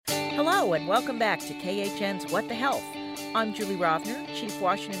Hello and welcome back to KHN's What the Health. I'm Julie Rovner, Chief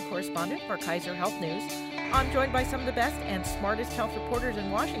Washington Correspondent for Kaiser Health News. I'm joined by some of the best and smartest health reporters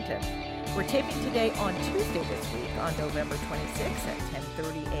in Washington. We're taping today on Tuesday this week on November 26th at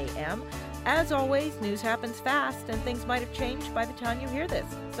 10:30 a.m. As always, news happens fast and things might have changed by the time you hear this.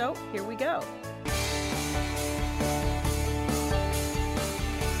 So here we go.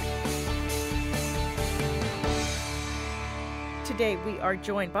 Today, we are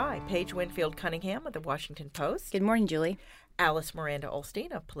joined by Paige Winfield Cunningham of the Washington Post. Good morning, Julie. Alice Miranda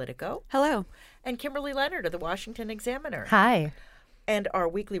Olstein of Politico. Hello. And Kimberly Leonard of the Washington Examiner. Hi. And our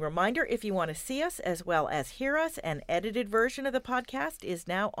weekly reminder, if you want to see us as well as hear us, an edited version of the podcast is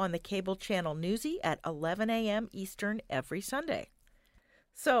now on the cable channel Newsy at 11 a.m. Eastern every Sunday.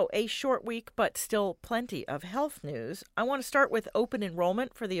 So, a short week, but still plenty of health news. I want to start with open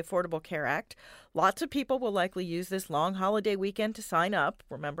enrollment for the Affordable Care Act. Lots of people will likely use this long holiday weekend to sign up.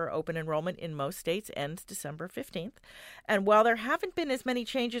 Remember, open enrollment in most states ends December 15th. And while there haven't been as many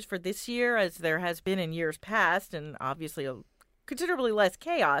changes for this year as there has been in years past, and obviously considerably less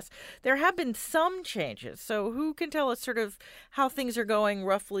chaos, there have been some changes. So who can tell us sort of how things are going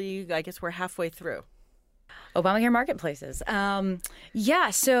roughly? I guess we're halfway through. Obamacare marketplaces.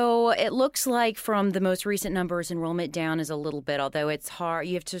 So it looks like from the most recent numbers, enrollment down is a little bit, although it's hard.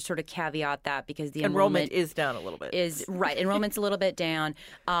 You have to sort of caveat that because the enrollment is down a little bit. Enrollment's a little bit down,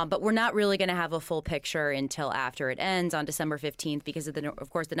 but we're not really going to have a full picture until after it ends on December 15th because of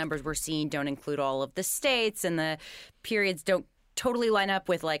course, the numbers we're seeing don't include all of the states and the periods don't totally line up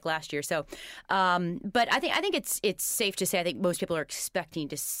with like last year. So, but I think it's safe to say I think most people are expecting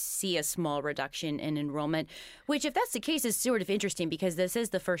to see a small reduction in enrollment, which if that's the case is sort of interesting because this is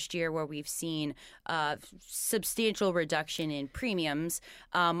the first year where we've seen substantial reduction in premiums.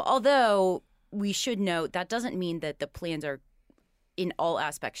 Although we should note that doesn't mean that the plans are in all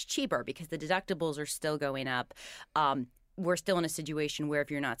aspects cheaper because the deductibles are still going up. We're still in a situation where if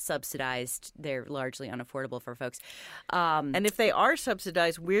you're not subsidized, they're largely unaffordable for folks. And if they are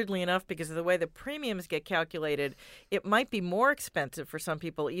subsidized, weirdly enough, because of the way the premiums get calculated, it might be more expensive for some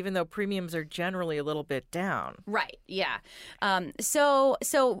people, even though premiums are generally a little bit down. Right. Yeah. So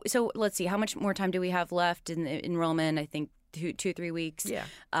let's see. How much more time do we have left in the enrollment? I think 2-3 weeks. Yeah.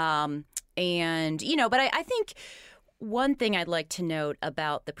 But I think one thing I'd like to note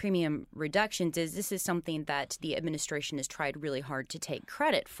about the premium reductions is this is something that the administration has tried really hard to take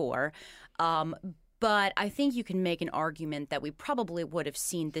credit for. But I think you can make an argument that we probably would have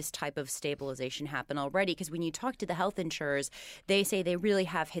seen this type of stabilization happen already because when you talk to the health insurers, they say they really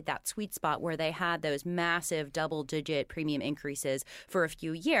have hit that sweet spot where they had those massive double-digit premium increases for a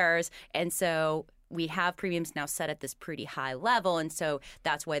few years. And so we have premiums now set at this pretty high level, and so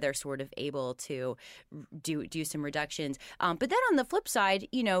that's why they're sort of able to do some reductions. But then on the flip side,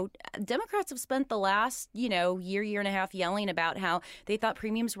 Democrats have spent the last, year and a half yelling about how they thought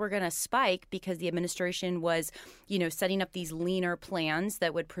premiums were going to spike because the administration was, setting up these leaner plans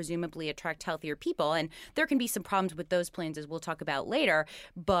that would presumably attract healthier people. And there can be some problems with those plans, as we'll talk about later.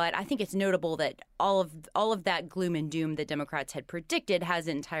 But I think it's notable that all of that gloom and doom that Democrats had predicted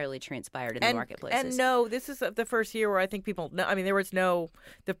hasn't entirely transpired in the marketplace. And no, this is the first year where I think people know. I mean,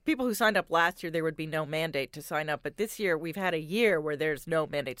 the people who signed up last year, there would be no mandate to sign up. But this year, we've had a year where there's no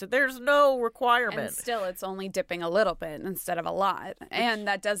mandate. So there's no requirement. And still, it's only dipping a little bit instead of a lot. And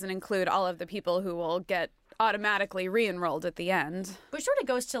that doesn't include all of the people who will get automatically re-enrolled at the end. Which sort of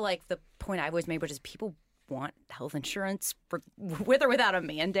goes to like the point I always made, which is people want health insurance with or without a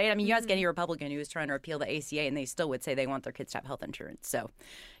mandate. I mean, you ask any Republican who is trying to repeal the ACA and they still would say they want their kids to have health insurance. So,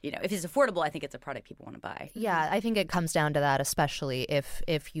 if it's affordable, I think it's a product people want to buy. Yeah, I think it comes down to that, especially if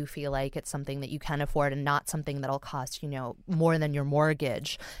you feel like it's something that you can afford and not something that'll cost, more than your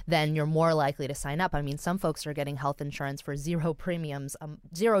mortgage, then you're more likely to sign up. I mean, some folks are getting health insurance for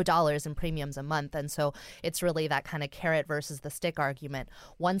 $0 in premiums a month. And so it's really that kind of carrot versus the stick argument.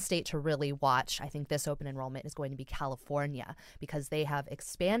 One state to really watch, I think this open enrollment is going to be California because they have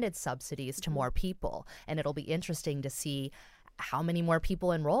expanded subsidies to more people. And it'll be interesting to see how many more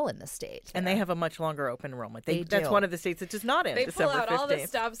people enroll in the state. And they have a much longer open enrollment. They That's do. one of the states that does not end December 15th. They pull out all the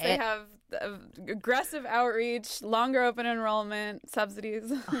stops. They have aggressive outreach, longer open enrollment,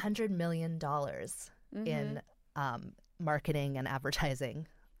 subsidies. $100 million in marketing and advertising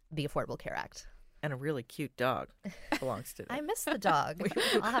the Affordable Care Act. And a really cute dog belongs to them. I miss the dog.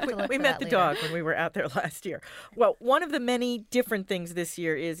 I'll have to look we for met that the later. dog when we were out there last year. Well, one of the many different things this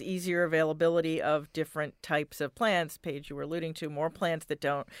year is easier availability of different types of plans. Paige, you were alluding to more plans that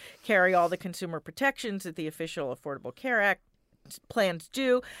don't carry all the consumer protections that the official Affordable Care Act plans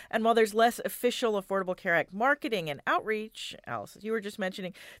do. And while there's less official Affordable Care Act marketing and outreach, Alice, as you were just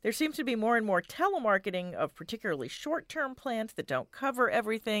mentioning, there seems to be more and more telemarketing of particularly short-term plans that don't cover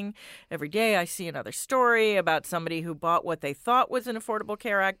everything. Every day I see another story about somebody who bought what they thought was an Affordable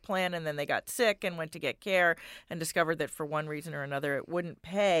Care Act plan, and then they got sick and went to get care and discovered that for one reason or another it wouldn't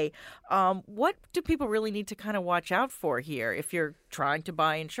pay. What do people really need to kind of watch out for here if you're trying to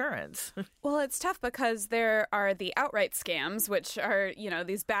buy insurance? Well, it's tough because there are the outright scams, which are,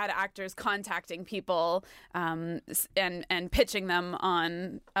 these bad actors contacting people and pitching them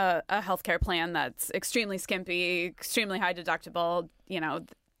on a healthcare plan that's extremely skimpy, extremely high deductible.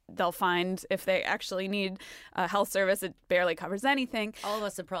 They'll find if they actually need a health service, it barely covers anything. All of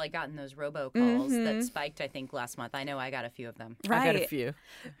us have probably gotten those robocalls that spiked, I think, last month. I know I got a few of them. Right. I got a few.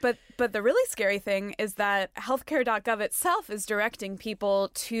 But the really scary thing is that healthcare.gov itself is directing people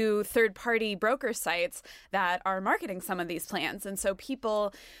to third-party broker sites that are marketing some of these plans. And so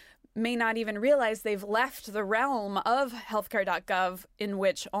people may not even realize they've left the realm of healthcare.gov, in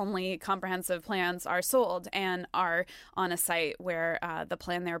which only comprehensive plans are sold, and are on a site where the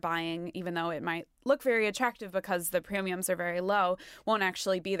plan they're buying, even though it might look very attractive because the premiums are very low, won't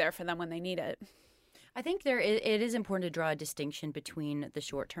actually be there for them when they need it. I think it is important to draw a distinction between the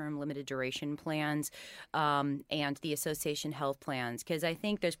short-term limited duration plans and the association health plans, because I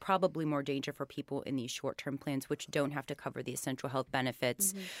think there's probably more danger for people in these short-term plans which don't have to cover the essential health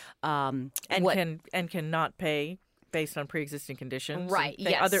benefits And cannot pay based on pre-existing conditions. Right, and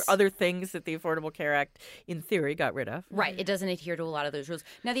yes. Other things that the Affordable Care Act, in theory, got rid of. Right. It doesn't adhere to a lot of those rules.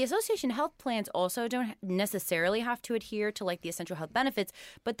 Now, the association health plans also don't necessarily have to adhere to, like, the essential health benefits,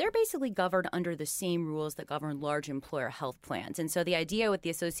 but they're basically governed under the same rules that govern large employer health plans. And so the idea with the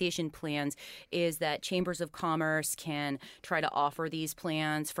association plans is that chambers of commerce can try to offer these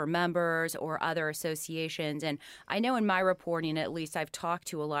plans for members or other associations. And I know in my reporting, at least, I've talked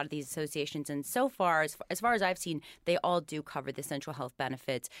to a lot of these associations, and so far, as far as I've seen, they all do cover the essential health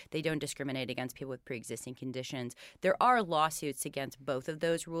benefits. They don't discriminate against people with pre-existing conditions. There are lawsuits against both of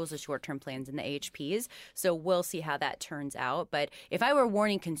those rules, the short-term plans and the AHPs. So we'll see how that turns out. But if I were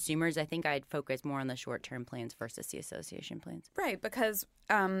warning consumers, I think I'd focus more on the short-term plans versus the association plans. Right, because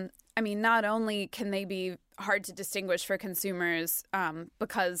not only can they be hard to distinguish for consumers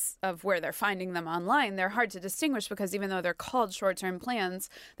because of where they're finding them online, they're hard to distinguish because even though they're called short-term plans,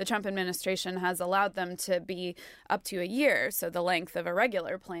 the Trump administration has allowed them to be up to a year, so the length of a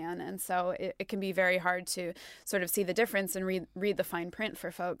regular plan. And so it can be very hard to sort of see the difference and read the fine print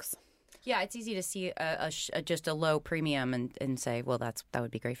for folks. Yeah, it's easy to see just a low premium and say, well, that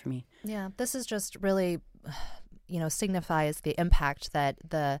would be great for me. Yeah, this is just really, signifies the impact that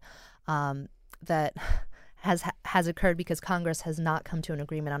that has occurred because Congress has not come to an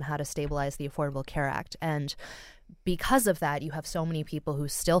agreement on how to stabilize the Affordable Care Act. And because of that, you have so many people who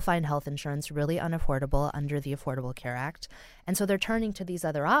still find health insurance really unaffordable under the Affordable Care Act. And so they're turning to these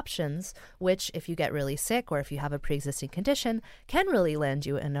other options, which if you get really sick or if you have a pre-existing condition, can really land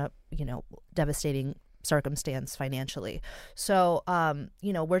you in a, devastating circumstance financially. So,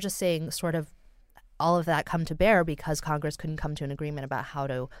 we're just saying sort of all of that come to bear because Congress couldn't come to an agreement about how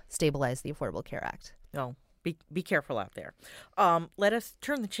to stabilize the Affordable Care Act. No. Be careful out there. Let us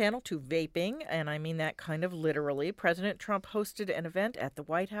turn the channel to vaping, and I mean that kind of literally. President Trump hosted an event at the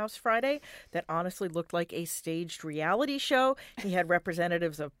White House Friday that honestly looked like a staged reality show. He had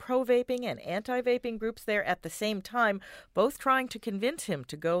representatives of pro-vaping and anti-vaping groups there at the same time, both trying to convince him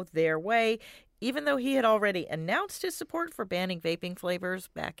to go their way, even though he had already announced his support for banning vaping flavors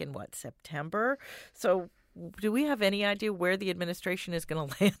back in, September? So do we have any idea where the administration is going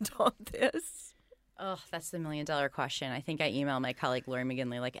to land on this? Oh, that's the $1 million question. I think I email my colleague Lori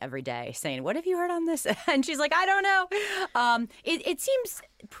McGinley every day saying, what have you heard on this? And she's like, I don't know. It seems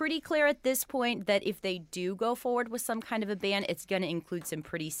pretty clear at this point that if they do go forward with some kind of a ban, it's going to include some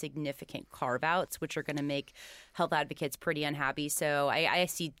pretty significant carve-outs, which are going to make health advocates pretty unhappy. So I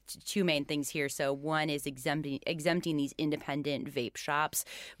see two main things here. So one is exempting these independent vape shops,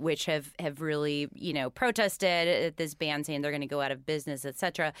 which have really, protested this ban, saying they're going to go out of business, et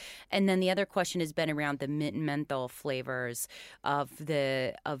cetera. And then the other question has been around the mint and menthol flavors of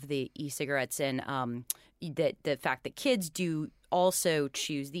the e-cigarettes, and the fact that kids do also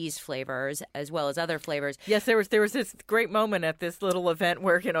choose these flavors as well as other flavors. Yes, there was this great moment at this little event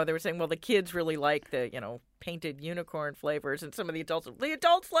where, they were saying, well, the kids really like the, painted unicorn flavors, and some of the adults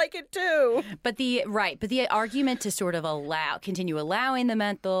like it too. But the argument to sort of continue allowing the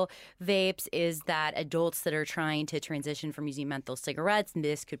menthol vapes is that adults that are trying to transition from using menthol cigarettes,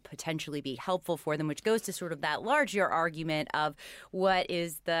 this could potentially be helpful for them, which goes to sort of that larger argument of what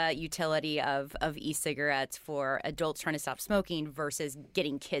is the utility of e-cigarettes for adults trying to stop smoking nicotine versus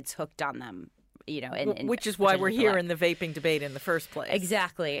getting kids hooked on them. Which is why we're here in the vaping debate in the first place.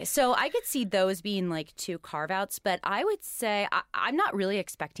 Exactly. So I could see those being like two carve-outs, but I would say I'm not really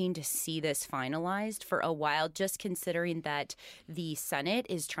expecting to see this finalized for a while, just considering that the Senate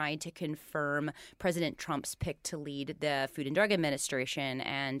is trying to confirm President Trump's pick to lead the Food and Drug Administration,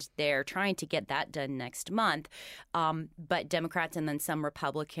 and they're trying to get that done next month. But Democrats and then some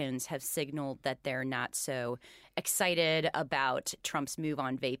Republicans have signaled that they're not so excited about Trump's move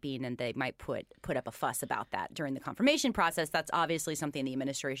on vaping, and they might put up a fuss about that during the confirmation process. That's obviously something the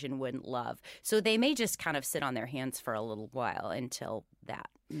administration wouldn't love. So they may just kind of sit on their hands for a little while until that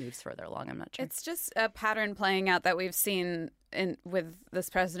moves further along. I'm not sure. It's just a pattern playing out that we've seen with this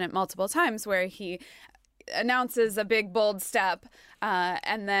president multiple times, where he announces a big, bold step,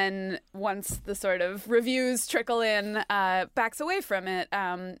 and then once the sort of reviews trickle in, backs away from it.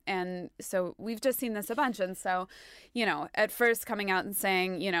 And so we've just seen this a bunch. And so, at first coming out and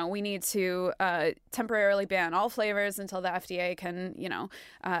saying, we need to temporarily ban all flavors until the FDA can,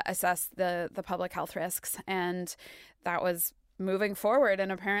 assess the public health risks. And that was moving forward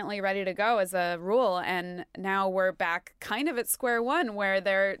and apparently ready to go as a rule. And now we're back kind of at square one, where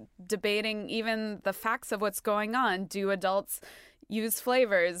they're debating even the facts of what's going on. Do adults use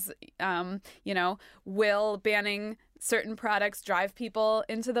flavors? Will banning certain products drive people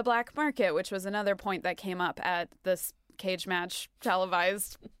into the black market, which was another point that came up at this cage match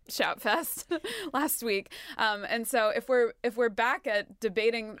televised Shout Fest last week. And so if we're back at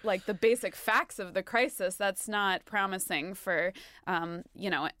debating like the basic facts of the crisis, that's not promising for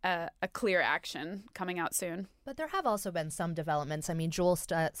a clear action coming out soon. But there have also been some developments. I mean, Juul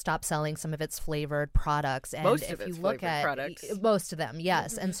stopped selling some of its flavored products, and most if of its you look at products. Most of them,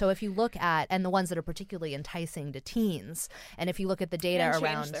 yes. And so if you look at and the ones that are particularly enticing to teens, and if you look at the data and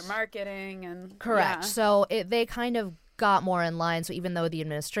around change their marketing and correct, yeah. So they kind of got more in line. So even though the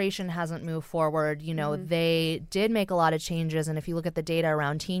administration hasn't moved forward, they did make a lot of changes. And if you look at the data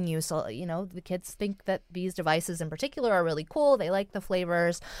around teen use, the kids think that these devices in particular are really cool. They like the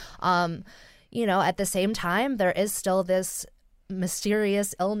flavors. At the same time, there is still this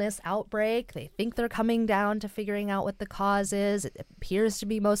mysterious illness outbreak. They think they're coming down to figuring out what the cause is. It appears to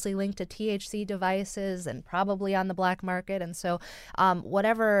be mostly linked to THC devices and probably on the black market. And so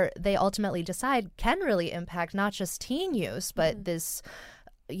whatever they ultimately decide can really impact not just teen use, but this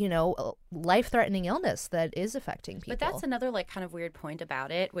life-threatening illness that is affecting people. But that's another kind of weird point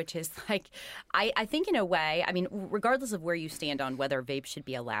about it, which is I think in a way, I mean, regardless of where you stand on whether vape should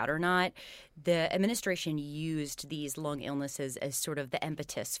be allowed or not, the administration used these lung illnesses as sort of the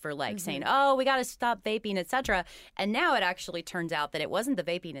impetus for saying, oh, we got to stop vaping, etc. And now it actually turns out that it wasn't the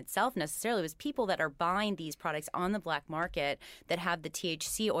vaping itself necessarily. It was people that are buying these products on the black market that have the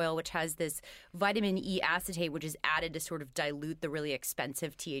THC oil, which has this vitamin E acetate, which is added to sort of dilute the really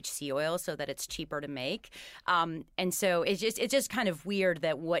expensive THC oil so that it's cheaper to make. And so it's just kind of weird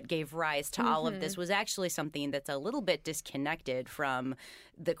that what gave rise to all of this was actually something that's a little bit disconnected from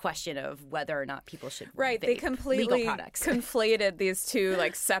the question of whether or not people should vape they completely legal products. conflated these two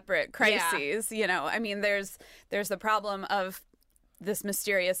separate crises. Yeah. I mean, there's the problem of this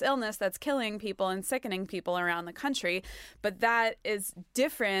mysterious illness that's killing people and sickening people around the country, but that is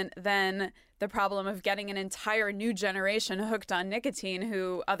different than the problem of getting an entire new generation hooked on nicotine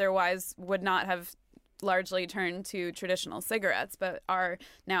who otherwise would not have largely turned to traditional cigarettes, but are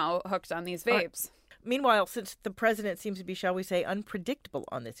now hooked on these vapes. Meanwhile, since the president seems to be, shall we say, unpredictable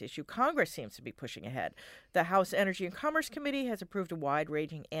on this issue, Congress seems to be pushing ahead. The House Energy and Commerce Committee has approved a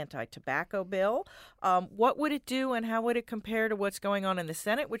wide-ranging anti-tobacco bill. What would it do, and how would it compare to what's going on in the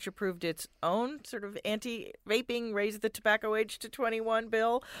Senate, which approved its own sort of anti-vaping, raise the tobacco age to 21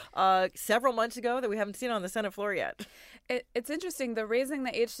 bill several months ago that we haven't seen on the Senate floor yet? It's interesting. The raising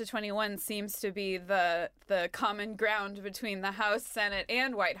the age to 21 seems to be the common ground between the House, Senate,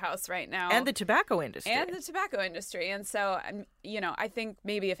 and White House right now. And the tobacco industry. And so, I think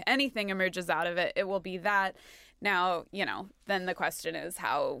maybe if anything emerges out of it, it will be that. Now, then the question is,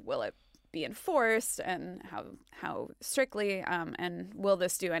 how will it be enforced and how strictly, and will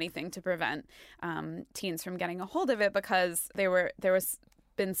this do anything to prevent teens from getting a hold of it? Because there was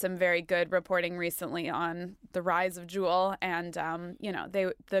been some very good reporting recently on the rise of Juul, and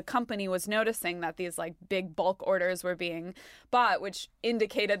the company was noticing that these big bulk orders were being bought, which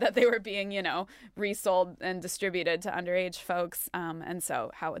indicated that they were being resold and distributed to underage folks, and so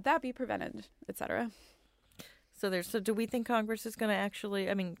how would that be prevented, etc. So do we think Congress is going to actually,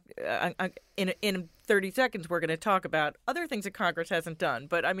 in 30 seconds, we're going to talk about other things that Congress hasn't done.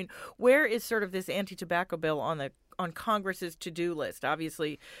 But, where is sort of this anti-tobacco bill on the on Congress's to-do list?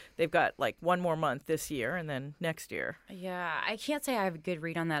 Obviously, they've got like one more month this year and then next year. Yeah, I can't say I have a good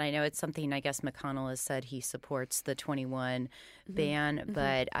read on that. I know it's something I guess McConnell has said he supports the 21 ban,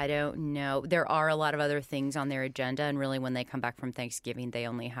 but I don't know. There are a lot of other things on their agenda, and really when they come back from Thanksgiving, they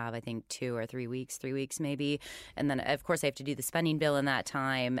only have, I think, 2 or 3 weeks, maybe. And then, of course, they have to do the spending bill in that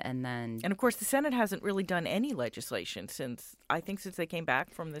time. And of course, the Senate hasn't really done any legislation since they came back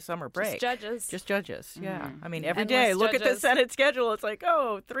from the summer break. Just judges. Yeah. I mean, every day, look at the Senate schedule. It's like,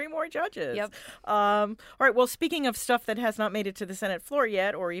 3 more judges. Yep. All right. Well, speaking of stuff that has not made it to the Senate floor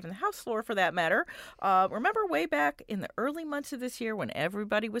yet, or even the House floor for that matter, remember way back in the early months of this year when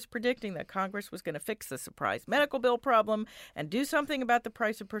everybody was predicting that Congress was going to fix the surprise medical bill problem and do something about the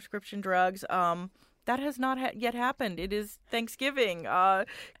price of prescription drugs? That has not yet happened. It is Thanksgiving.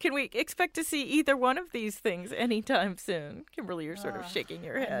 Can we expect to see either one of these things anytime soon? Kimberly, you're sort of shaking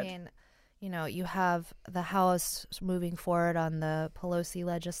your head. I mean, you have the House moving forward on the Pelosi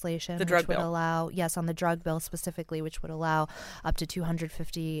legislation, the drug which would bill. on the drug bill specifically, which would allow up to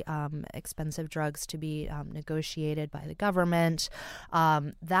 250 expensive drugs to be negotiated by the government.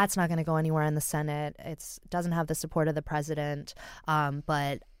 That's not going to go anywhere in the Senate. It doesn't have the support of the president,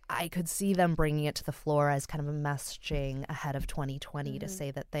 but I could see them bringing it to the floor as kind of a messaging ahead of 2020 to say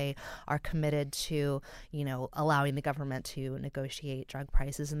that they are committed to, allowing the government to negotiate drug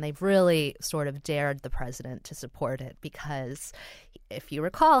prices. And they've really sort of dared the president to support it because, if you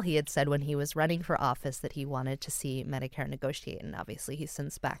recall, he had said when he was running for office that he wanted to see Medicare negotiate. And obviously he's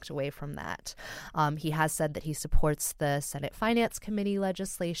since backed away from that. He has said that he supports the Senate Finance Committee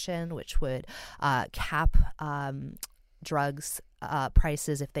legislation, which would cap drugs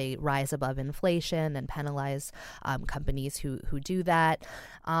prices if they rise above inflation and penalize companies who do that.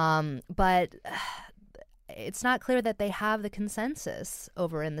 But it's not clear that they have the consensus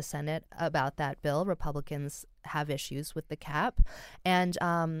over in the Senate about that bill. Republicans have issues with the cap, and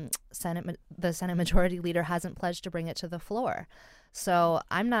the Senate Majority Leader hasn't pledged to bring it to the floor. So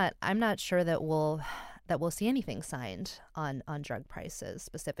I'm not sure that we'll see anything signed on drug prices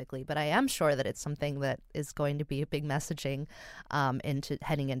specifically, but I am sure that it's something that is going to be a big messaging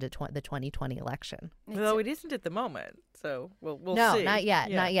heading into the 2020 election. Though it isn't at the moment, so we'll see. No, not yet.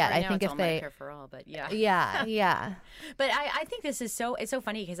 Yeah. Not yet. Right I now think it's if all they, Medicare for all, but yeah. yeah. But I think this is it's so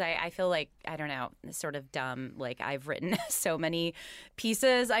funny because I feel like, I don't know, it's sort of dumb. Like, I've written so many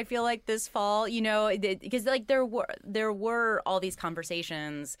pieces, I feel like, this fall, because like there were all these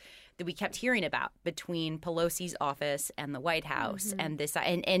conversations that we kept hearing about between Pelosi's office and the White House, and this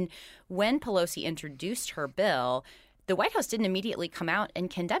and when Pelosi introduced her bill, the White House didn't immediately come out and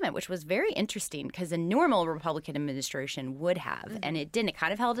condemn it, which was very interesting because a normal Republican administration would have, and it didn't. It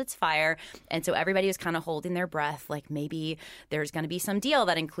kind of held its fire, and so everybody was kind of holding their breath, like maybe there's going to be some deal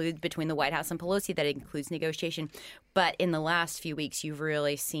that includes between the White House and Pelosi that includes negotiation. But in the last few weeks, you've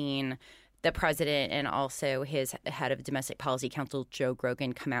really seen the president and also his head of domestic policy counsel, Joe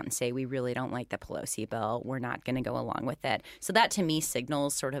Grogan, come out and say, we really don't like the Pelosi bill. We're not going to go along with it. So that, to me,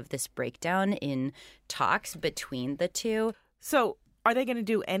 signals sort of this breakdown in talks between the two. So are they going to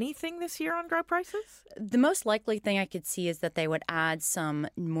do anything this year on drug prices? The most likely thing I could see is that they would add some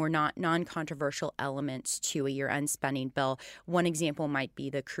more non-controversial elements to a year-end spending bill. One example might be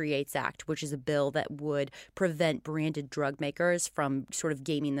the CREATES Act, which is a bill that would prevent branded drug makers from sort of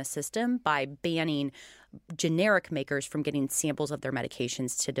gaming the system by banning generic makers from getting samples of their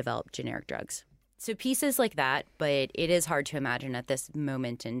medications to develop generic drugs. So pieces like that, but it is hard to imagine at this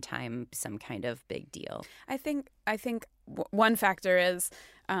moment in time some kind of big deal. I think one factor is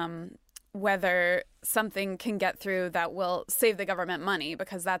whether something can get through that will save the government money,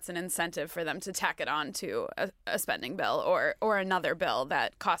 because that's an incentive for them to tack it on to a spending bill or another bill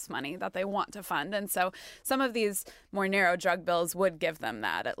that costs money that they want to fund. And so some of these more narrow drug bills would give them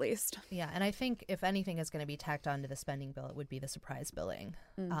that, at least. Yeah, and I think if anything is going to be tacked onto the spending bill, it would be the surprise billing.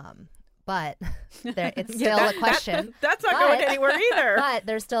 But it's still a question. That's not going anywhere either. But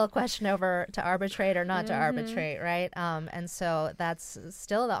there's still a question over to arbitrate or not to arbitrate, right? And so that's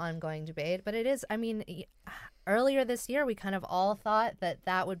still the ongoing debate. But it is, I mean, earlier this year, we kind of all thought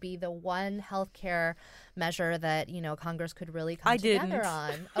that would be the one healthcare measure that, Congress could really come together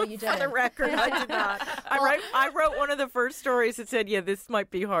on. Oh, you did? For the record, I did not. I wrote one of the first stories that said, this might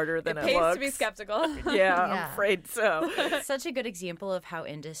be harder than it looks. It pays to be skeptical. Yeah, I'm afraid so. Such a good example of how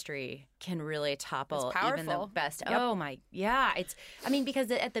industry can really topple it's even the best. Yep. Oh my, yeah. Because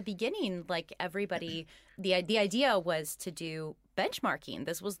at the beginning, like everybody, the idea was to do benchmarking.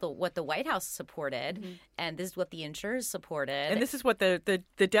 This was what the White House supported, and this is what the insurers supported, and this is what the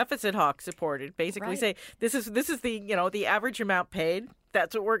deficit hawk supported. Basically, say this is the the average amount paid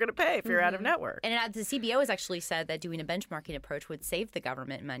that's what we're going to pay if you're out of network. And the CBO has actually said that doing a benchmarking approach would save the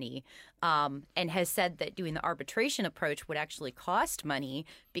government money, and has said that doing the arbitration approach would actually cost money,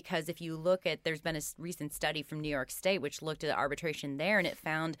 because if you look at, there's been a recent study from New York State which looked at the arbitration there, and it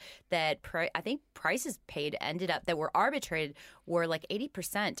found that I think prices paid that were arbitrated were like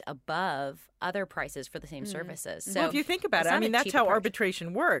 80% above other prices for the same services. So well, if you think about it, I mean, that's how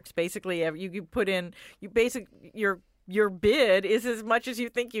arbitration works. Basically, you put in your bid is as much as you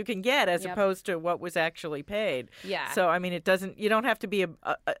think you can get, as opposed to what was actually paid. Yeah. So I mean, you don't have to be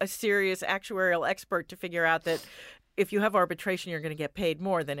a serious actuarial expert to figure out that if you have arbitration, you're going to get paid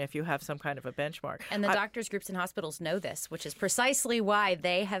more than if you have some kind of a benchmark. And the doctors' groups and hospitals know this, which is precisely why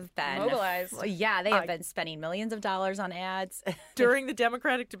they have been mobilized. Yeah, they have been spending millions of dollars on ads. During the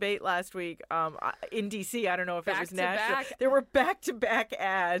Democratic debate last week in D.C., I don't know if it was national, there were back-to-back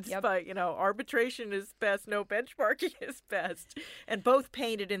ads, but, arbitration is best, no benchmarking is best. And both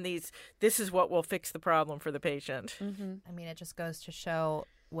painted in this is what will fix the problem for the patient. Mm-hmm. I mean, it just goes to show,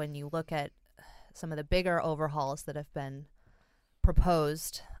 when you look at some of the bigger overhauls that have been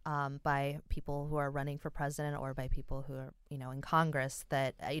proposed by people who are running for president or by people who are, in Congress,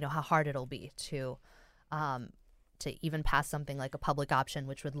 that, how hard it'll be to even pass something like a public option,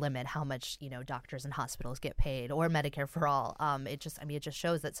 which would limit how much, doctors and hospitals get paid, or Medicare for all. It just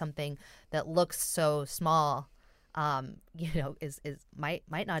shows that something that looks so small, might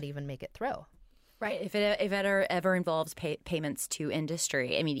not even make it through. Right. If it ever involves payments to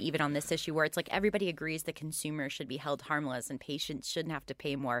industry, I mean, even on this issue where it's like everybody agrees the consumer should be held harmless and patients shouldn't have to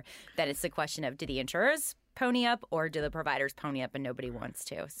pay more, that it's the question of, do the insurers pony up or do the providers pony up, and nobody wants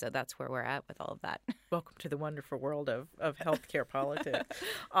to. So that's where we're at with all of that. Welcome to the wonderful world of healthcare politics.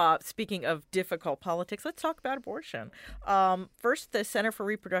 Speaking of difficult politics, let's talk about abortion. First, the Center for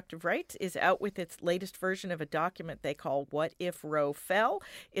Reproductive Rights is out with its latest version of a document they call What If Roe Fell?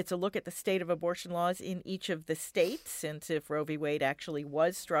 It's a look at the state of abortion laws in each of the states, since if Roe v. Wade actually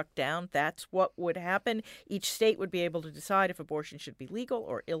was struck down, that's what would happen. Each state would be able to decide if abortion should be legal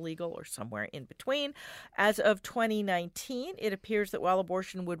or illegal or somewhere in between. As of 2019, it appears that while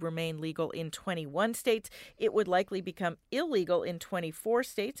abortion would remain legal in 21 states, it would likely become illegal in 24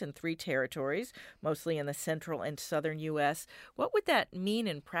 states and 3 territories, mostly in the central and southern U.S. What would that mean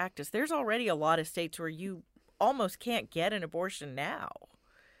in practice? There's already a lot of states where you almost can't get an abortion now.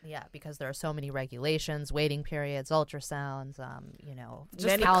 Yeah, because there are so many regulations, waiting periods, ultrasounds,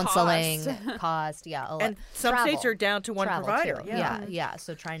 just counseling, cost. Yeah, and some states are down to one provider. Too. Yeah.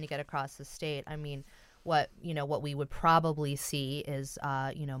 So trying to get across the state, I mean, what we would probably see is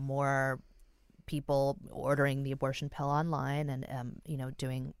more people ordering the abortion pill online and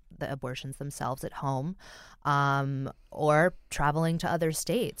doing the abortions themselves at home, or traveling to other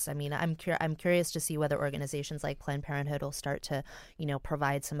states. I mean, I'm curious to see whether organizations like Planned Parenthood will start to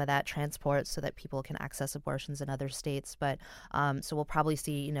provide some of that transport so that people can access abortions in other states. But so we'll probably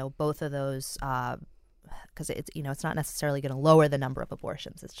see both of those. Because it's not necessarily going to lower the number of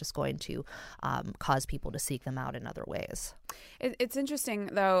abortions. It's just going to cause people to seek them out in other ways. It's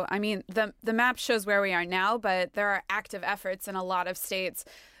interesting, though. I mean, the map shows where we are now, but there are active efforts in a lot of states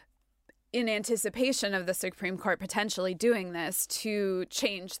in anticipation of the Supreme Court potentially doing this to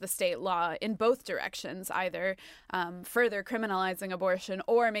change the state law in both directions, either further criminalizing abortion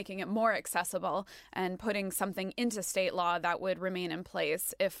or making it more accessible and putting something into state law that would remain in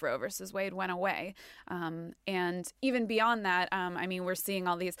place if Roe versus Wade went away. And even beyond that, I mean, we're seeing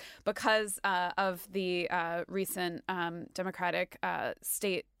all these because of the recent Democratic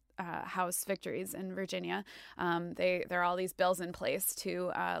state House victories in Virginia. There are all these bills in place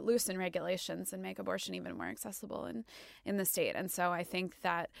to loosen regulations and make abortion even more accessible in the state. And so I think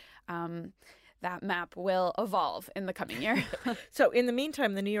that that map will evolve in the coming year. So in the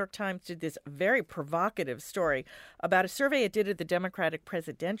meantime, the New York Times did this very provocative story about a survey it did of the Democratic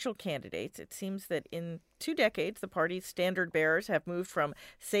presidential candidates. It seems that in 2 decades, the party's standard bearers have moved from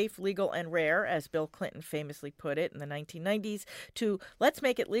safe, legal, and rare, as Bill Clinton famously put it in the 1990s, to let's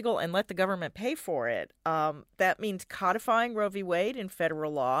make it legal and let the government pay for it. That means codifying Roe v. Wade in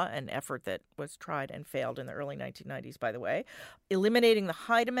federal law, an effort that was tried and failed in the early 1990s, by the way, eliminating the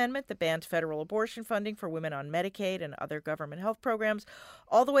Hyde Amendment that bans federal abortion funding for women on Medicaid and other government health programs,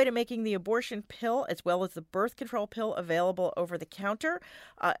 all the way to making the abortion pill as well as the birth control pill available over the counter.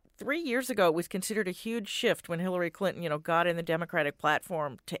 3 years ago, it was considered a huge shift when Hillary Clinton, got in the Democratic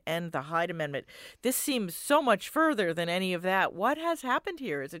platform to end the Hyde Amendment. This seems so much further than any of that. What has happened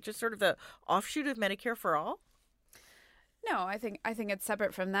here? Is it just sort of the offshoot of Medicare for All? No, I think it's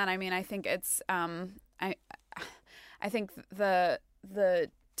separate from that. I mean, I think it's I think the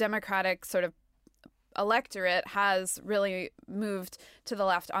Democratic sort of electorate has really moved to the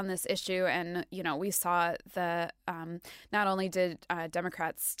left on this issue. And, we saw not only did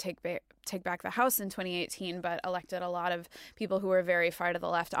Democrats take back the House in 2018, but elected a lot of people who were very far to the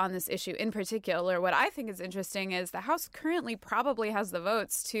left on this issue. In particular, what I think is interesting is the House currently probably has the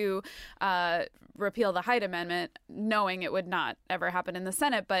votes to repeal the Hyde Amendment, knowing it would not ever happen in the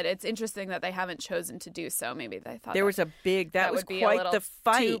Senate. But it's interesting that they haven't chosen to do so. Maybe they thought there was a big that was would be quite a little the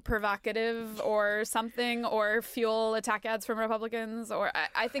fight, too provocative or something, or fuel attack ads from Republicans. Or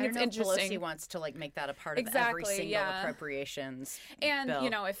I think it's interesting. Pelosi wants to make that a part of every Exactly, single yeah. appropriations And,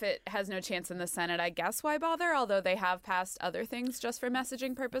 bill. if it has no chance in the Senate, I guess why bother? Although they have passed other things just for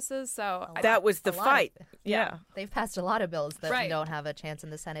messaging purposes. So that was the a lot fight. of- Yeah. They've passed a lot of bills that Right. don't have a chance in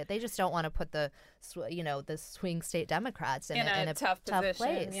the Senate. They just don't want to put the swing state Democrats in a tough position,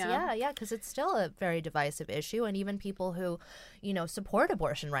 place. yeah. Because it's still a very divisive issue, and even people who, support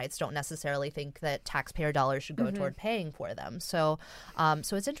abortion rights don't necessarily think that taxpayer dollars should go toward paying for them. So,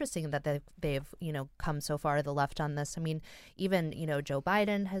 so it's interesting that they've come so far to the left on this. I mean, even Joe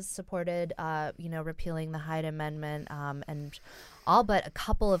Biden has supported repealing the Hyde Amendment, and all but a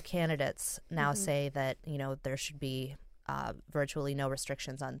couple of candidates now say that there should be virtually no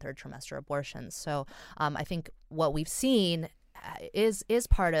restrictions on third trimester abortions. So I think what we've seen is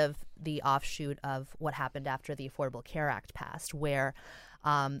part of the offshoot of what happened after the Affordable Care Act passed, where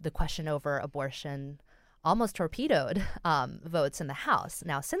the question over abortion almost torpedoed votes in the House.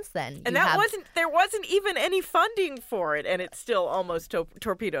 Now, since then, And there wasn't even any funding for it, and it still almost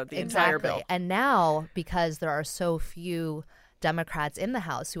torpedoed the entire bill. And now, because there are so few Democrats in the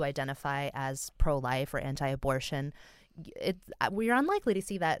House who identify as pro-life or anti-abortion, we're unlikely to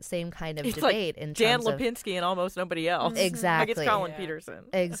see that same kind of It's debate like in Dan terms of Lipinski and almost nobody else. Exactly. Like it's Colin Peterson.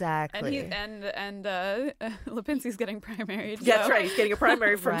 Exactly. and Lipinski's getting primaried. That's so- right. He's getting a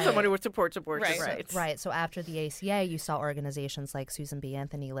primary from Right. someone who supports abortion Right. rights. Right. So after the ACA, you saw organizations like Susan B.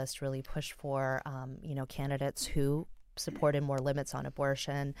 Anthony List really push for, candidates who supported more limits on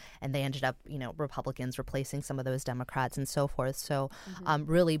abortion, and they ended up, Republicans replacing some of those Democrats and so forth. So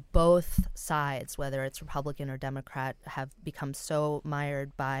really both sides, whether it's Republican or Democrat, have become so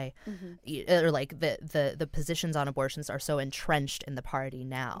mired by, or like the positions on abortions are so entrenched in the party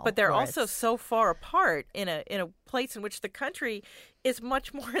now. But they're where also it's- so far apart in a place in which the country is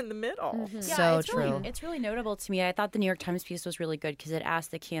much more in the middle. So it's true. Really, it's really notable to me. I thought the New York Times piece was really good because it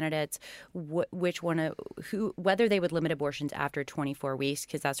asked the candidates whether they would limit abortions after 24 weeks,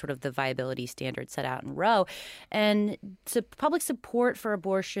 because that's sort of the viability standard set out in Roe. And so public support for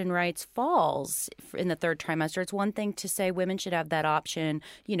abortion rights falls in the third trimester. It's one thing to say women should have that option,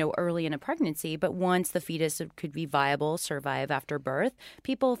 early in a pregnancy, but once the fetus could be viable, survive after birth,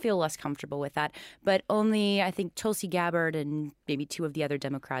 people feel less comfortable with that. But only, I think, Tulsi Gabbard and maybe two of the other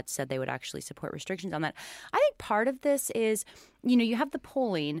Democrats said they would actually support restrictions on that. I think part of this is, you have the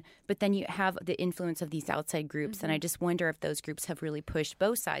polling, but then you have the influence of these outside groups. And I just wonder if those groups have really pushed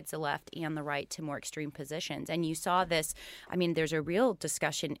both sides, the left and the right, to more extreme positions. And you saw this, there's a real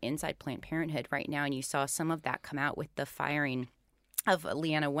discussion inside Planned Parenthood right now. And you saw some of that come out with the firing of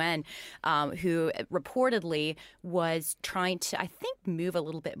Leanna Wen, who reportedly was trying to, I think, move a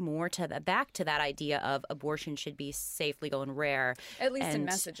little bit more back to that idea of abortion should be safe, legal, and rare. At least in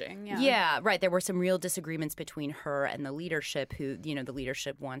messaging, yeah. Yeah, right. There were some real disagreements between her and the leadership, who, the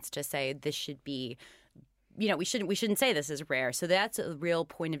leadership wants to say this should be, we shouldn't say this is rare. So that's a real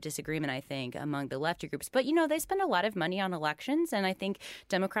point of disagreement, I think, among the lefty groups. But, they spend a lot of money on elections, and I think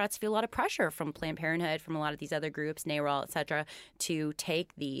Democrats feel a lot of pressure from Planned Parenthood, from a lot of these other groups, NARAL, et cetera, to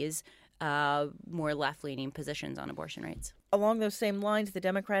take these more left-leaning positions on abortion rights. Along those same lines, the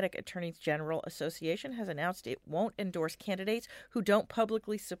Democratic Attorneys General Association has announced it won't endorse candidates who don't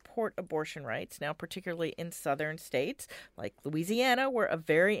publicly support abortion rights, now particularly in southern states like Louisiana, where a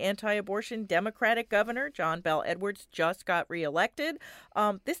very anti-abortion Democratic governor, John Bel Edwards, just got reelected.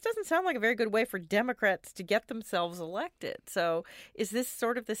 This doesn't sound like a very good way for Democrats to get themselves elected. So is this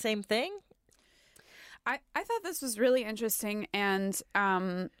sort of the same thing? I thought this was really interesting, and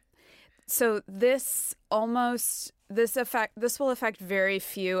so this will affect very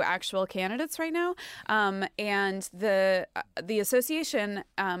few actual candidates right now, and the association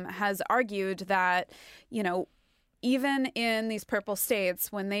has argued that even in these purple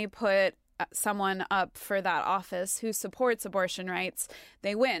states, when they put someone up for that office who supports abortion rights,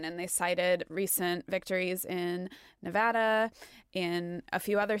 they win. And they cited recent victories in Nevada, in a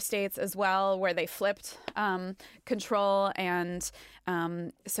few other states as well, where they flipped control. And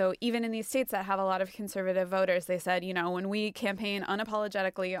so even in these states that have a lot of conservative voters, they said, when we campaign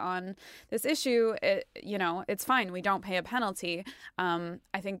unapologetically on this issue, it's fine. We don't pay a penalty. I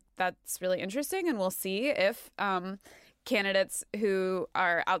think that's really interesting, and we'll see if candidates who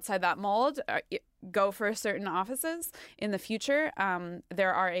are outside that mold go for certain offices in the future.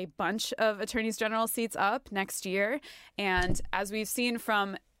 There are a bunch of attorneys general seats up next year. And as we've seen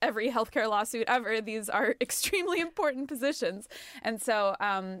from every healthcare lawsuit ever, these are extremely important positions. And so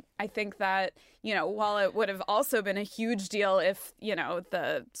I think that, while it would have also been a huge deal if,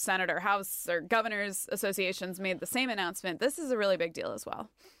 the Senate or House or governors associations made the same announcement, this is a really big deal as well.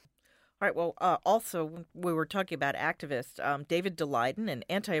 All right. Well, also, we were talking about activists. David Daleiden, an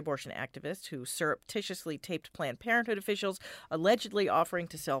anti-abortion activist who surreptitiously taped Planned Parenthood officials allegedly offering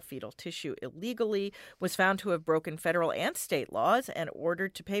to sell fetal tissue illegally, was found to have broken federal and state laws and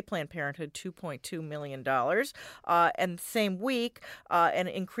ordered to pay Planned Parenthood $2.2 million. And same week, an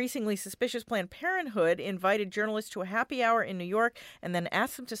increasingly suspicious Planned Parenthood invited journalists to a happy hour in New York and then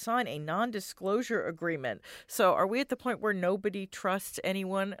asked them to sign a non-disclosure agreement. So are we at the point where nobody trusts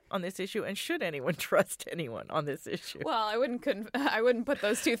anyone on this issue? And should anyone trust anyone on this issue? Well, I wouldn't put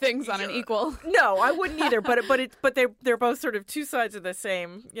those two things on an equal. No, I wouldn't either. But they're both sort of two sides of the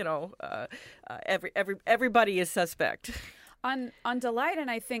same. Everybody is suspect. On Daleiden,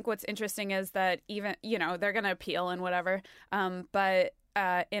 I think what's interesting is that even they're going to appeal and whatever, but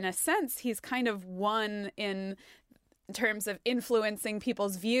in a sense he's kind of won in terms of influencing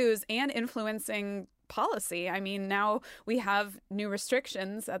people's views and influencing policy. I mean, now we have new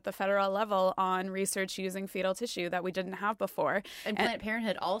restrictions at the federal level on research using fetal tissue that we didn't have before. And Planned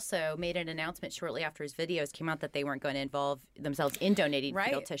Parenthood also made an announcement shortly after his videos came out that they weren't going to involve themselves in donating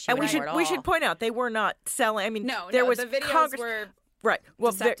fetal tissue. And we should point out they were not selling. I mean, the Congress videos were right.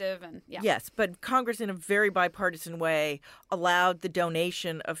 Well, deceptive and yes, but Congress, in a very bipartisan way, allowed the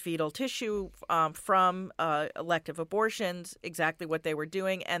donation of fetal tissue from elective abortions, exactly what they were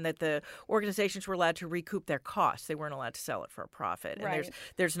doing, and that the organizations were allowed to recoup their costs. They weren't allowed to sell it for a profit. And right.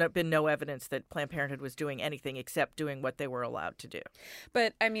 there's been no evidence that Planned Parenthood was doing anything except doing what they were allowed to do.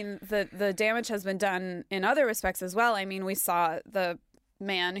 But I mean, the damage has been done in other respects as well. I mean, we saw the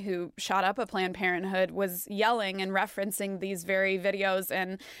man who shot up a Planned Parenthood was yelling and referencing these very videos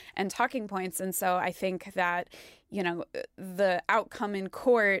and talking points. And so I think that, the outcome in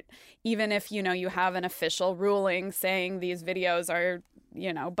court, even if, you have an official ruling saying these videos are,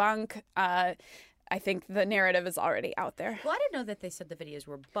 bunk, I think the narrative is already out there. Well, I didn't know that they said the videos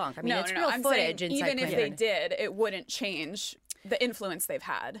were bunk. I mean, it's real I'm footage saying inside even if they did, it wouldn't change the influence they've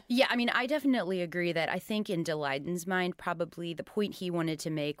had. Yeah, I mean, I definitely agree that I think in Daleiden's mind, probably the point he wanted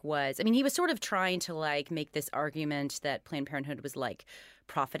to make was, I mean, he was sort of trying to make this argument that Planned Parenthood was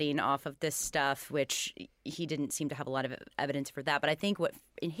profiting off of this stuff, which he didn't seem to have a lot of evidence for that. But I think what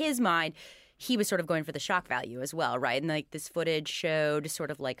in his mind, he was sort of going for the shock value as well, right? And this footage showed sort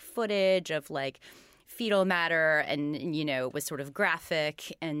of footage of fetal matter and it was sort of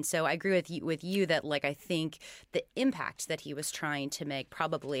graphic. And so I agree with you that I think the impact that he was trying to make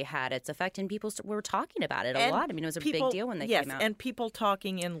probably had its effect, and people were talking about it a lot. I mean, it was a big deal when they came out. Yes, and people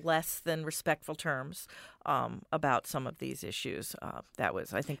talking in less than respectful terms about some of these issues. That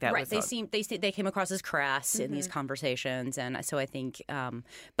was right. They came across as crass in these conversations, and so I think.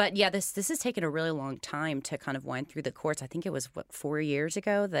 But yeah, this has taken a really long time to kind of wind through the courts. I think it was 4 years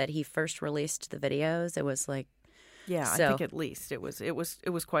ago that he first released the videos. It was yeah, so, I think at least it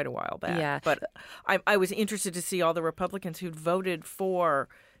was quite a while back. Yeah, but I was interested to see all the Republicans who'd voted for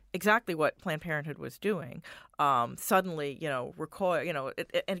exactly what Planned Parenthood was doing. Suddenly, recoil.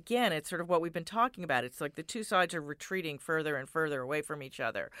 And again, it's sort of what we've been talking about. It's like the two sides are retreating further and further away from each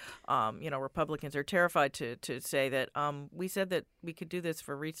other. Republicans are terrified to say that we said that we could do this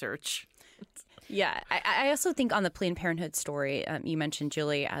for research. Yeah, I also think on the Planned Parenthood story, you mentioned,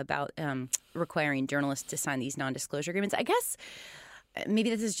 Julie, about requiring journalists to sign these non-disclosure agreements. I guess maybe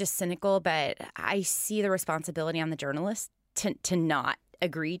this is just cynical, but I see the responsibility on the journalists to not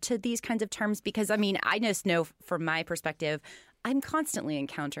agree to these kinds of terms because, I mean, I just know from my perspective, I'm constantly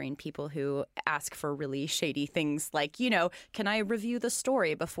encountering people who ask for really shady things like, can I review the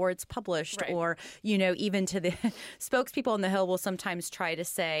story before it's published? Right. Or, even to the spokespeople on the Hill will sometimes try to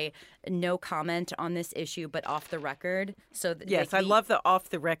say no comment on this issue, but off the record. So yes, I love the off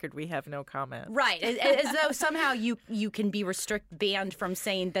the record. We have no comment. Right. As though somehow you can be banned from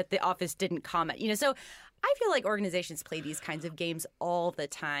saying that the office didn't comment. So I feel like organizations play these kinds of games all the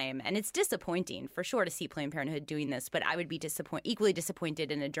time, and it's disappointing for sure to see Planned Parenthood doing this. But I would be equally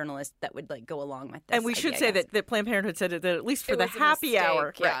disappointed in a journalist that would go along with this. And we should say that Planned Parenthood said that at least for the happy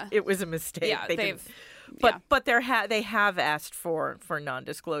hour, yeah. It was a mistake. Yeah, but they have asked for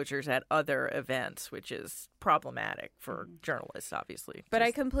non-disclosures at other events, which is problematic for journalists, obviously. But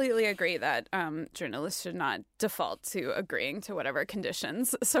I completely agree that journalists should not default to agreeing to whatever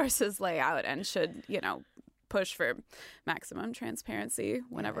conditions sources lay out and should, push for maximum transparency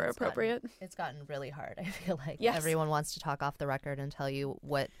whenever appropriate. It's gotten really hard. I feel like Yes. everyone wants to talk off the record and tell you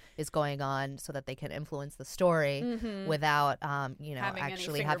what is going on so that they can influence the story without, Having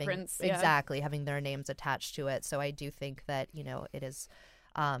actually any having fingerprints, yeah. exactly having their names attached to it. So I do think that it is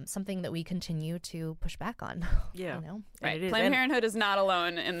something that we continue to push back on. Yeah. And Right. it is. Planned And Parenthood is not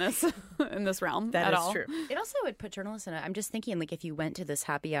alone in this in this realm that at is all. true. It also would put journalists in I'm just thinking, like, if you went to this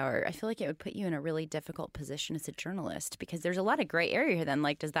happy hour, I feel like it would put you in a really difficult position as a journalist because there's a lot of gray area here then.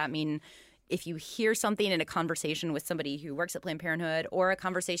 Like, does that mean if you hear something in a conversation with somebody who works at Planned Parenthood or a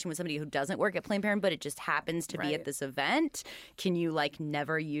conversation with somebody who doesn't work at Planned Parenthood, but it just happens to be Right. at this event, can you, like,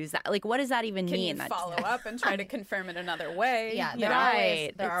 never use that? Like, what does that even Can mean? you follow up and try to confirm it another way? Yeah, You there know? are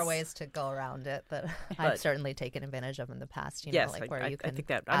Right. there are It's- ways to go around it that But- I've certainly taken advantage of in the past. Yes, like where I you can think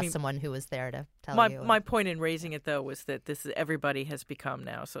that- ask someone who was there to tell My you. my point in raising it though was that everybody has become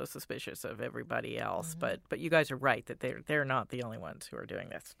now so suspicious of everybody else. But you guys are right that they're not the only ones who are doing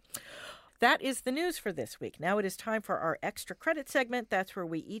this. That is the news for this week. Now it is time for our extra credit segment. That's where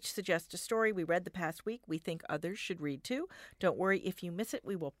we each suggest a story we read the past week we think others should read too. Don't worry if you miss it.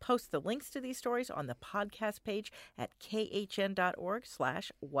 We will post the links to these stories on the podcast page at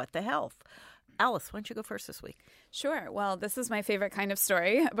khn.org/whatthehealth. Alice, why don't you go first this week? Sure. Well, this is my favorite kind of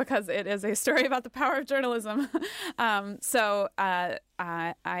story because it is a story about the power of journalism. I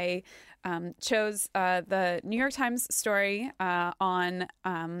chose the New York Times story on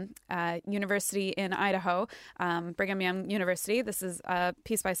university in Idaho, Brigham Young University. This is a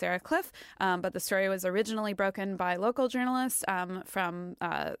piece by Sarah Cliff, but the story was originally broken by local journalists from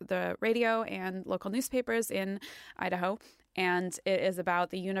the radio and local newspapers in Idaho. And it is about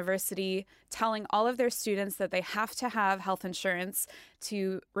the university telling all of their students that they have to have health insurance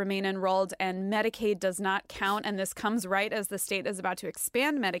to remain enrolled, and Medicaid does not count. And this comes right as the state is about to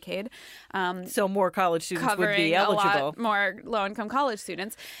expand Medicaid. So more college students would Covering be eligible. a lot more low-income college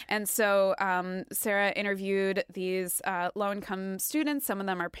students. And so Sarah interviewed these low-income students. Some of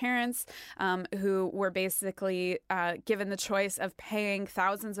them are parents who were basically given the choice of paying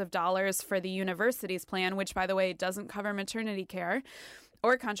thousands of dollars for the university's plan, which, by the way, doesn't cover maternity care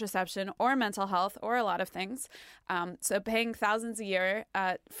or contraception or mental health or a lot of things. So paying thousands a year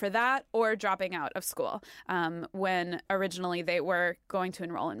for that, or dropping out of school when originally they were going to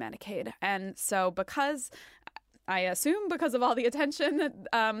enroll in Medicaid. And so because of all the attention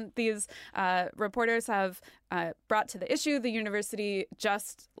that these reporters have brought to the issue, the university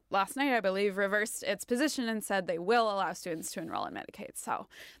just last night, I believe, reversed its position and said they will allow students to enroll in Medicaid. So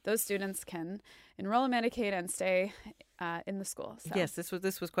those students can enroll in Medicaid and stay in the school. So. Yes, this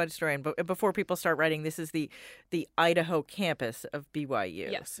was quite a story. And before people start writing, this is the Idaho campus of BYU.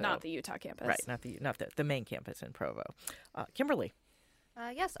 Yes, so, not the Utah campus. right, not the main campus in Provo. Kimberly.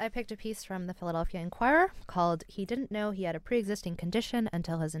 Yes, I picked a piece from the Philadelphia Inquirer called "He Didn't Know He Had a Pre-Existing Condition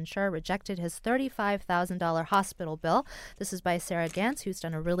Until His Insurer Rejected His $35,000 Hospital Bill." This is by Sarah Gantz, who's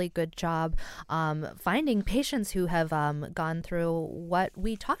done a really good job finding patients who have gone through what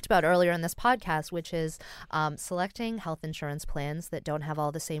we talked about earlier in this podcast, which is selecting health insurance plans that don't have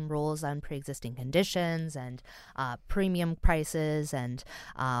all the same rules on pre-existing conditions and premium prices and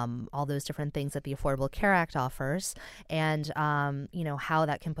all those different things that the Affordable Care Act offers, and how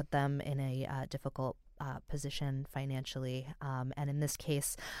that can put them in a difficult position financially. And in this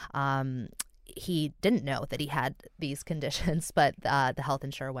case, he didn't know that he had these conditions, but the health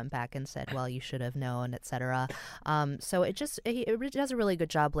insurer went back and said, well, you should have known, et cetera. So it does a really good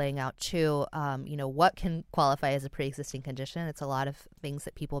job laying out, too, what can qualify as a pre-existing condition. It's a lot of things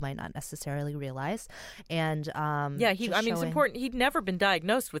that people might not necessarily realize. And it's important. He'd never been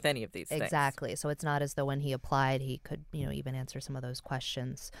diagnosed with any of these things. Exactly. So it's not as though when he applied, he could, even answer some of those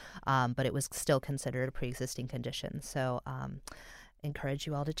questions. But it was still considered a pre-existing condition. So encourage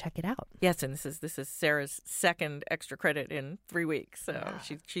you all to check it out. Yes, and this is Sarah's second extra credit in 3 weeks, so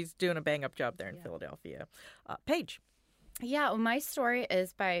she's doing a bang up job there in Philadelphia. Paige. Yeah, well, my story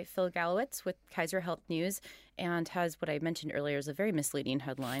is by Phil Galowitz with Kaiser Health News and has what I mentioned earlier is a very misleading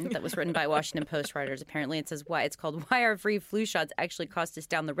headline that was written by Washington Post writers. Apparently, it says why our free flu shots actually cost us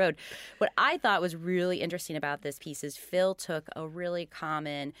down the road. What I thought was really interesting about this piece is Phil took a really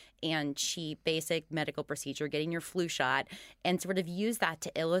common and cheap basic medical procedure, getting your flu shot, and sort of used that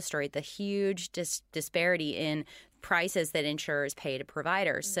to illustrate the huge disparity in prices that insurers pay to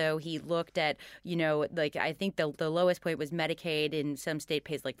providers. So he looked at, I think the lowest point was Medicaid in some state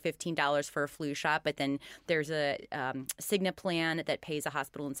pays like $15 for a flu shot, but then there's a Cigna plan that pays a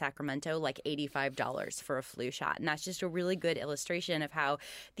hospital in Sacramento like $85 for a flu shot. And that's just a really good illustration of how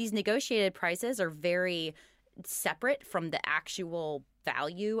these negotiated prices are very separate from the actual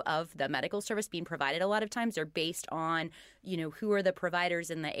value of the medical service being provided a lot of times are based on, who are the providers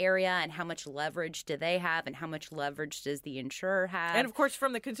in the area and how much leverage do they have and how much leverage does the insurer have. And of course,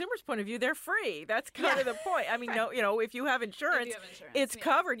 from the consumer's point of view, they're free. That's kind of the point. I mean, no, if you have insurance, it's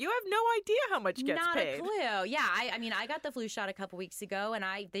covered. You have no idea how much gets paid. Not a clue. Yeah, I got the flu shot a couple weeks ago, and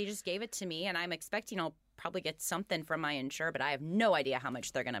they just gave it to me, and I'm expecting I'll probably get something from my insurer, but I have no idea how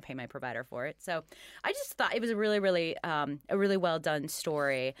much they're going to pay my provider for it. So I just thought it was a really, really, a really well done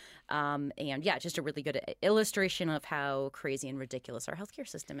story, and just a really good illustration of how crazy and ridiculous our healthcare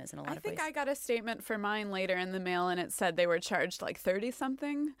system is in a lot of ways. I think I got a statement for mine later in the mail, and it said they were charged like 30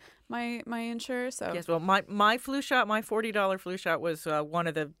 something. My insurer. So yes, well, my flu shot, my $40 flu shot was one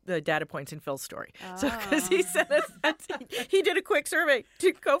of the data points in Phil's story. So because he sent us, he did a quick survey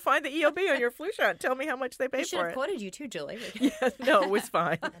to go find the EOB on your flu shot. And tell me how much they paid for it. Should have quoted you too, Julie. Yes, no, it was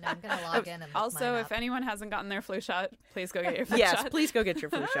fine. And I'm going to log in and look also, mine if up. anyone hasn't gotten their flu shot, please go get your flu yes, shot. please go get your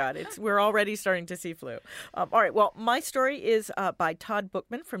flu shot. We're already starting to see flu. All right. Well, my story is by Todd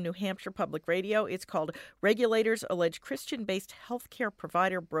Bookman from New Hampshire Public Radio. It's called "Regulators Allege Christian-Based Healthcare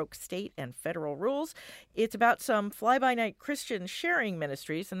Provider Broke State and Federal Rules." It's about some fly-by-night Christian sharing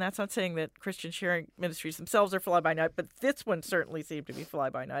ministries, and that's not saying that Christian sharing ministries themselves are fly-by-night, but this one certainly seemed to be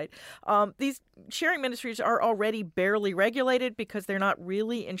fly-by-night. These sharing ministries are already barely regulated because they're not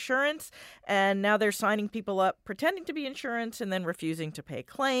really insurance, and now they're signing people up pretending to be insurance and then refusing to pay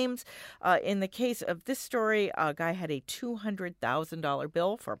claims. In the case of this story, a guy had a $200,000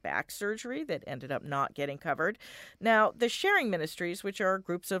 bill for back surgery that ended up not getting covered. Now, the sharing ministries, which are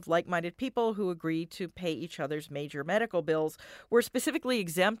groups of like-minded people who agree to pay each other's major medical bills, were specifically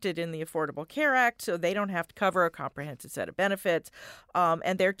exempted in the Affordable Care Act, so they don't have to cover a comprehensive set of benefits.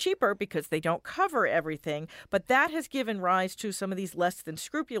 And they're cheaper because they don't cover everything. But that has given rise to some of these less than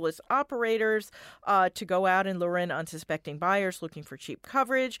scrupulous operators to go out and lure in unsuspecting buyers looking for cheap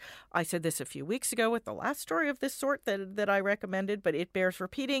coverage. I said this a few weeks ago with the last story of this sort that I recommended, but it bears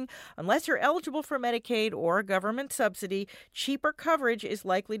repeating. Unless you're eligible for Medicaid or a government subsidy, cheaper coverage is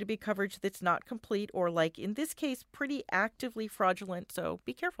likely to be coverage that's not complete or, like in this case, pretty actively fraudulent. So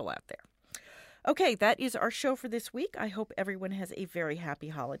be careful out there. Okay, that is our show for this week. I hope everyone has a very happy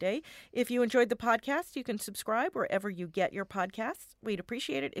holiday. If you enjoyed the podcast, you can subscribe wherever you get your podcasts. We'd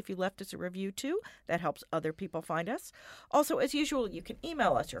appreciate it if you left us a review, too. That helps other people find us. Also, as usual, you can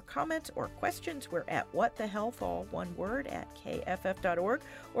email us your comments or questions. We're at whatthehealth, all one word, at kff.org.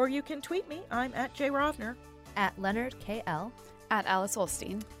 Or you can tweet me. I'm at Jay Rovner. At Leonard KL. At Alice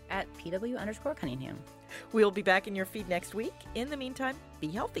Holstein. At PW_Cunningham. We'll be back in your feed next week. In the meantime, be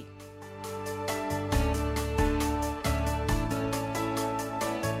healthy.